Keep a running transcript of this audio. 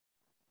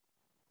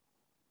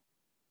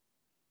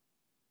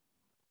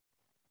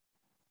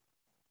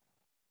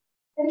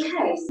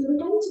Okay, so we're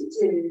going to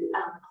do a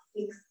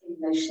fix in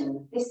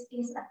motion. This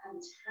is a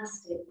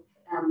fantastic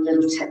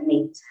little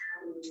technique to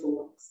how it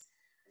works,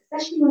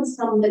 especially when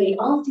somebody,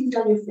 after you've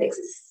done your fix,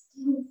 is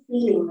still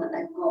feeling that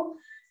they've got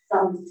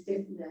some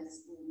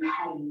stiffness or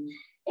pain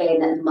in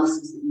the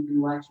muscles that you've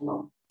been working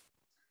on.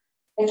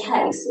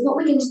 Okay, so what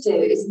we're going to do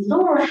is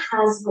Laura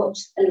has got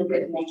a little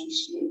bit of neck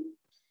issue,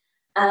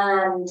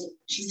 and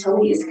she's told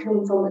me it's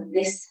coming from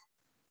this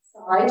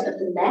side of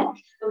the neck,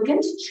 but we're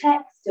going to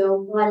check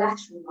still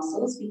bilateral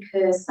muscles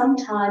because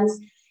sometimes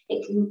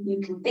you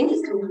can think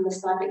it's coming from the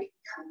side, but it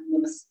can come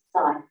from the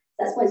side.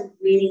 That's why it's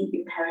really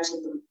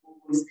imperative that we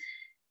always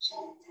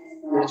check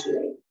test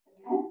bilaterally.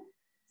 Okay,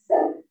 so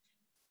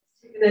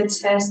we're going to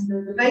test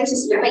the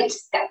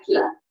vagus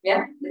scapula.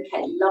 Yeah,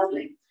 okay,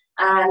 lovely,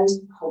 and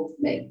hold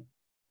for me.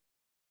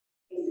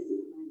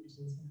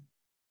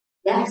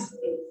 Yes,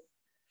 okay,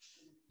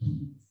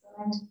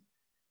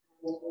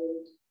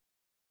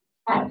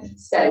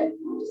 so I'm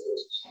just going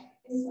to check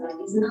this side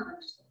is not.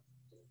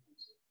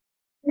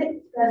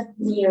 The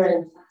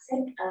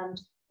neurolymphatic and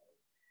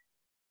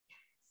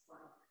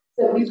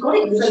so we've got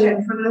it.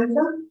 Check for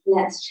over.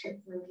 Let's check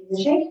for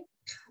energy.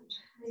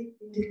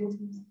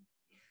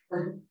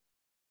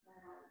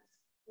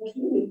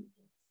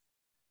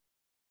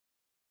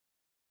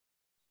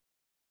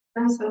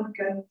 That's all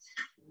good.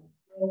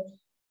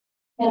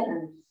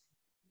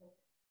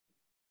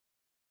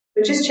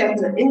 We're just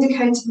checking the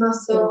indicator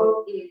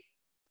muscle.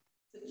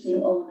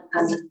 Switching on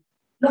and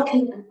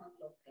locking and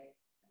unlocking.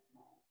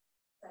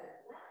 So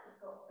we've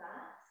got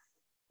that.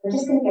 We're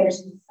just going to go to the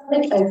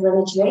stomach over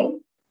energy,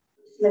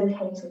 which is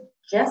located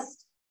just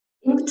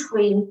in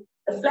between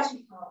the fleshy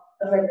part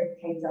of the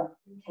radicator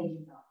and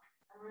cages up.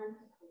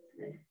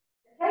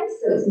 Okay,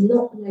 so it's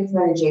not an over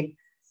energy,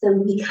 so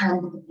we can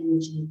put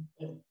energy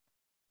in.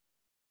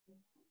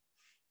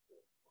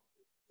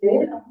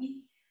 Good.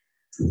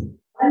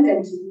 I'm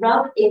going to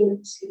rub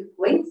into the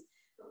points.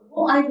 But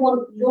what I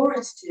want Laura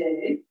to do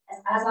is,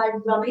 as I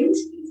rub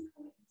into these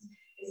points,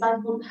 is I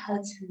want her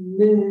to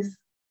move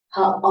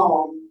her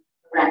arm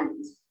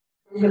around.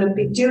 I'm going to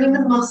be doing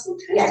the muscle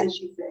test as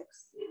you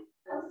fix.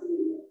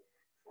 Absolutely.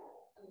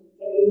 I'm going to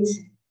get into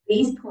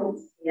these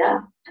points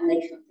here, and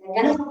they're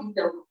going to probably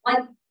feel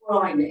quite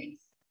grimy.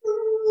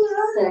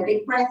 So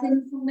big breath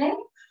in for me.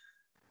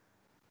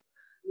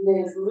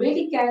 Move,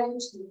 really go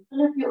to the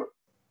full of your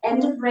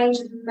end of range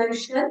of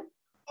motion.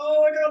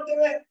 Oh, I can't do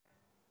it.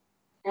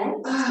 Okay,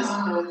 just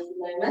hold for a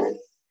moment.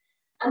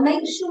 And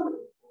make sure that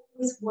you're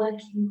always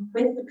working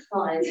with the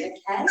client,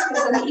 okay?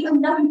 Because even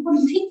though we want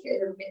to make it a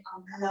little bit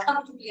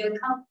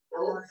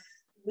uncomfortable,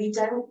 we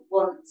don't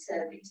want to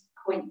be to the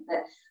point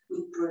that we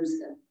bruise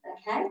them,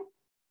 okay?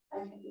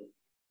 Okay.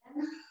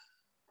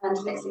 And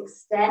let's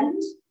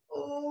extend.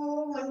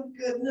 Oh my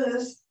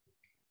goodness.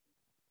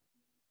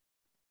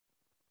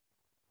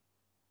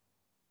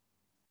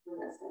 And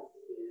that's it.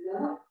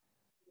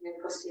 And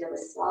across the other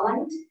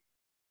side.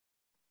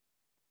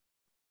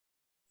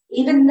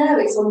 Even though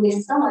it's on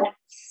this side, we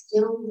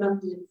still rub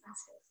the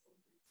lymphatics.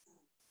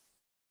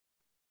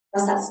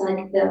 Does that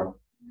side feel?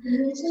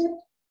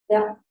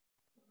 Yeah.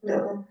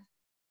 No.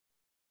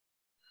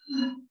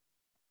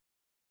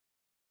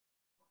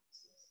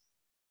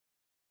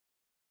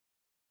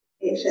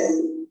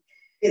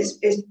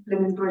 It's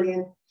blooming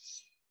brilliant.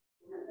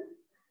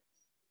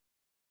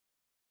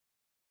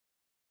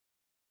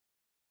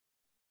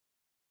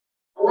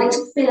 I like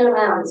to feel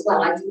around as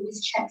well. I do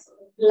always check sort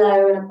of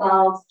below and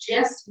above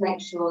just to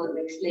make sure that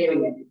we're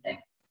clearing everything.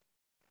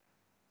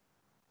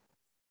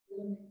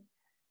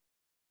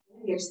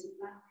 Here's the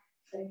back.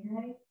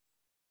 Okay.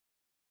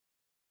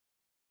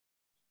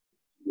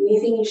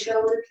 Moving your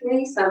shoulder,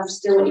 please. I'm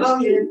still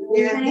moving.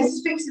 Yeah, this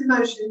is fixing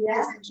motion.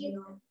 Yeah.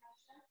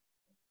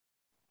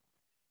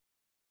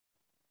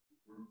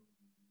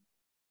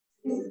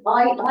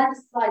 Either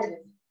side of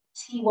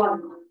T1,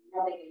 I'm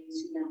rubbing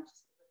into now.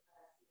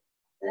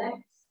 There.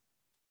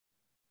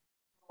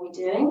 How are we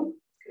doing?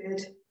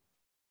 Good.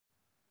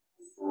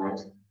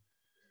 Side.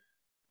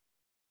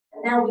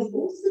 And now we've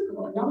also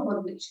got another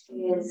one, which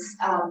is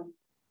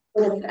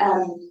with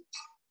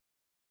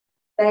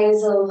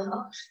basal.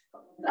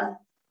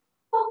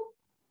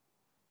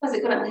 What's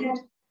it got on my head?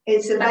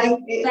 It's a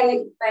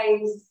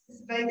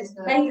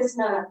vagus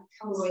nerve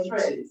comes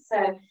through. So,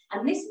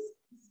 and this is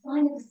the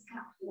spine of the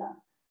scapula.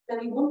 So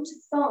we want to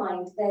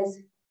find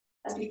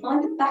as we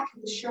find the back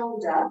of the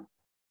shoulder,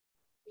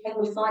 okay,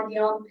 we find the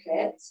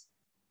armpit,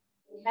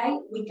 okay,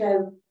 we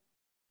go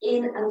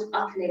in and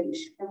up an inch,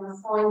 and we'll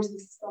find the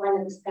spine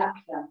of the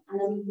scapula. And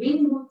then we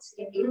really want to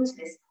get into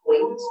this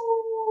point,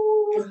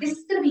 because this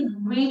is going to be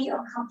really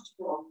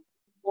uncomfortable.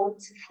 We want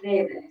to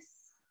clear this.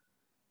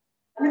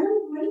 And then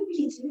we're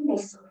really doing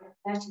this sort of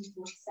 30 to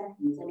 40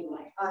 seconds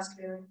anyway. Eyes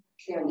clearing.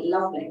 Clearing,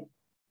 lovely.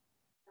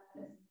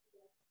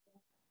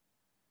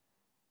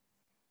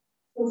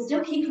 We'll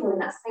still keep her in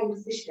that same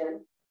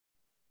position.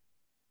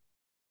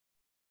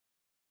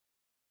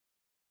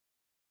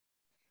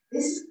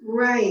 This is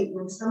great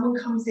when someone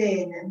comes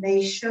in and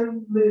they show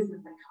you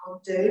movement they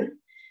can't do.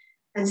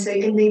 And so,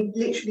 and they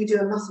literally do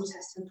a muscle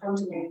test in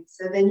front of you.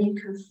 So then you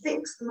can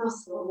fix the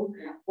muscle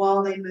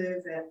while they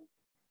move it.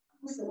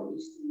 Also, what you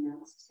just do now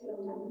is take it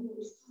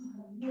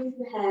down, move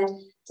your head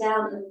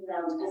down and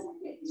around as I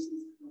get into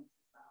these points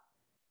as well.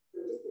 So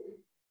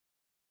just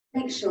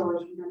make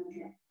sure you can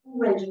get full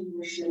range of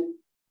motion.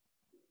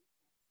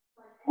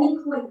 Any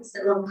points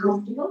that are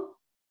uncomfortable,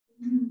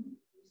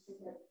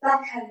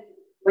 back over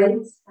the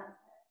weights,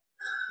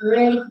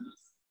 really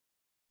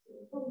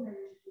full range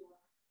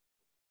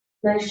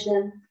of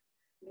motion.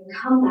 You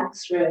can come back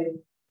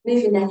through,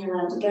 move your neck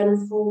around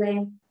again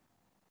fully,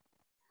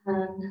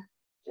 and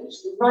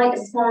to the right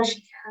as far as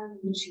you can,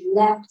 and to the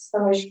left as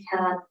far as you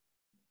can.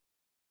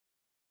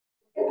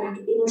 Get back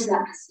into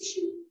that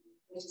position.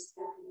 Just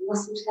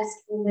muscle test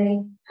for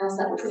me. How's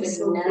that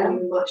looking now?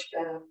 Much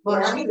better,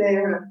 much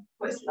clearer.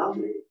 Oh, it's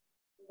lovely.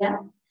 Yeah.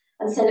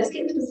 And so let's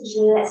get into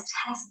position. Let's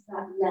test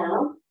that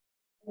now.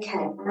 Okay,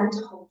 and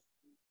hold.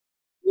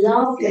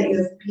 Lovely.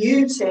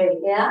 Beauty.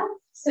 Yeah.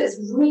 So it's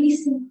really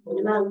simple.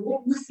 No matter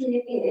what muscle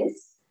it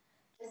is,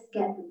 just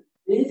get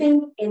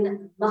moving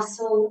in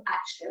muscle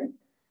action.